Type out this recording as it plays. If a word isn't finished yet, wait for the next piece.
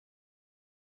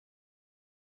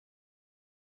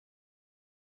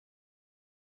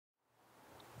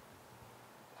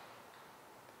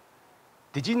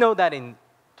Did you know that in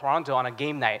Toronto on a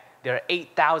game night, there are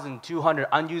 8,200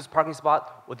 unused parking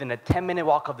spots within a 10-minute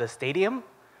walk of the stadium?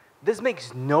 This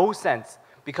makes no sense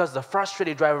because the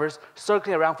frustrated drivers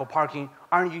circling around for parking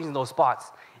aren't using those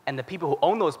spots, and the people who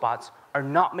own those spots are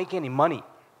not making any money.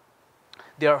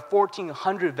 There are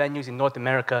 1,400 venues in North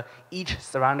America, each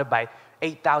surrounded by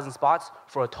 8,000 spots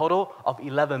for a total of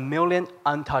 11 million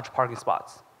untouched parking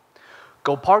spots.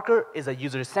 GoParkr is a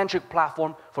user-centric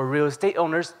platform for real estate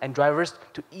owners and drivers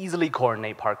to easily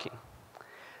coordinate parking.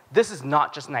 This is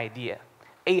not just an idea.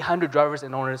 800 drivers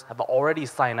and owners have already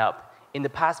signed up. In the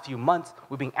past few months,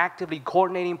 we've been actively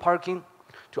coordinating parking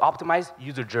to optimize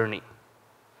user journey.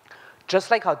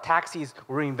 Just like how taxis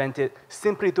were invented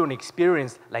simply through an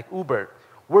experience like Uber,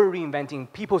 we're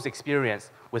reinventing people's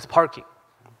experience with parking.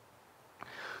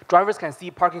 Drivers can see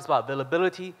parking spot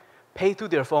availability, pay through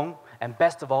their phone, and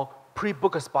best of all,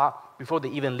 pre-book a spot before they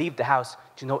even leave the house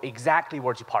to know exactly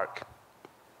where to park.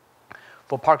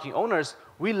 For parking owners,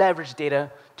 we leverage data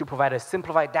to provide a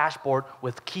simplified dashboard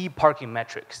with key parking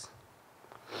metrics.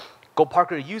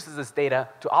 GoParkr uses this data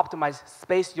to optimize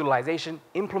space utilization,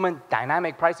 implement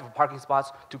dynamic pricing for parking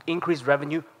spots to increase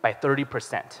revenue by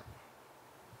 30%.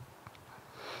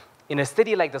 In a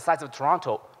city like the size of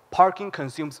Toronto, parking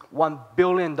consumes $1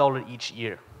 billion each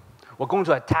year. We're going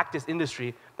to attack this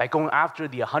industry by going after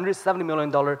the $170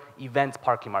 million events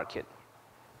parking market.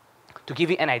 To give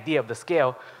you an idea of the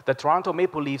scale, the Toronto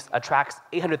Maple Leafs attracts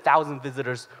 800,000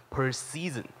 visitors per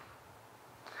season.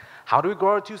 How do we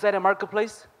grow our two-sided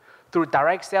marketplace? Through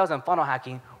direct sales and funnel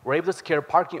hacking, we're able to secure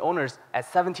parking owners at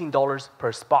 $17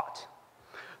 per spot.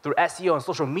 Through SEO and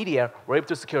social media, we're able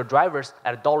to secure drivers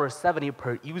at $1.70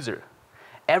 per user.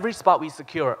 Every spot we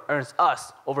secure earns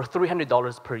us over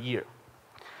 $300 per year.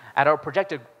 At our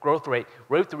projected growth rate,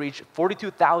 we're able to reach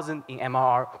 42,000 in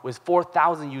MRR with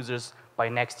 4,000 users by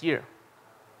next year.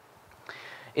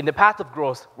 In the path of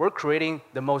growth, we're creating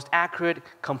the most accurate,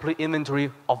 complete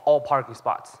inventory of all parking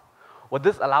spots. What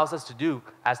this allows us to do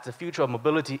as the future of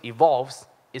mobility evolves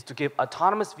is to give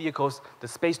autonomous vehicles the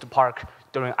space to park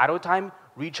during idle time,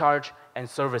 recharge, and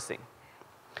servicing.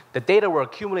 The data we're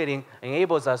accumulating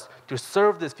enables us to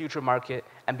serve this future market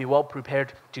and be well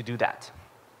prepared to do that.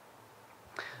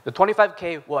 The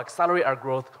 25K will accelerate our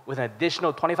growth with an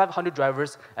additional 2,500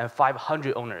 drivers and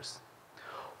 500 owners.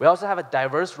 We also have a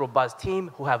diverse, robust team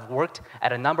who have worked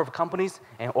at a number of companies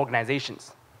and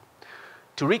organizations.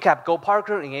 To recap,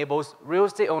 GoParkr enables real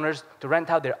estate owners to rent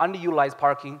out their underutilized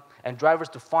parking and drivers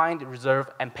to find, reserve,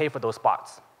 and pay for those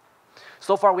spots.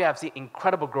 So far, we have seen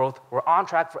incredible growth. We're on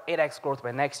track for 8x growth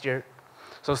by next year.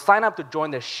 So sign up to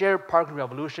join the shared parking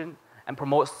revolution and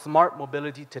promote smart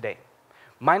mobility today.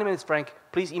 My name is Frank.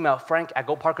 Please email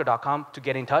frank@goparkr.com to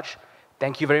get in touch.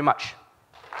 Thank you very much.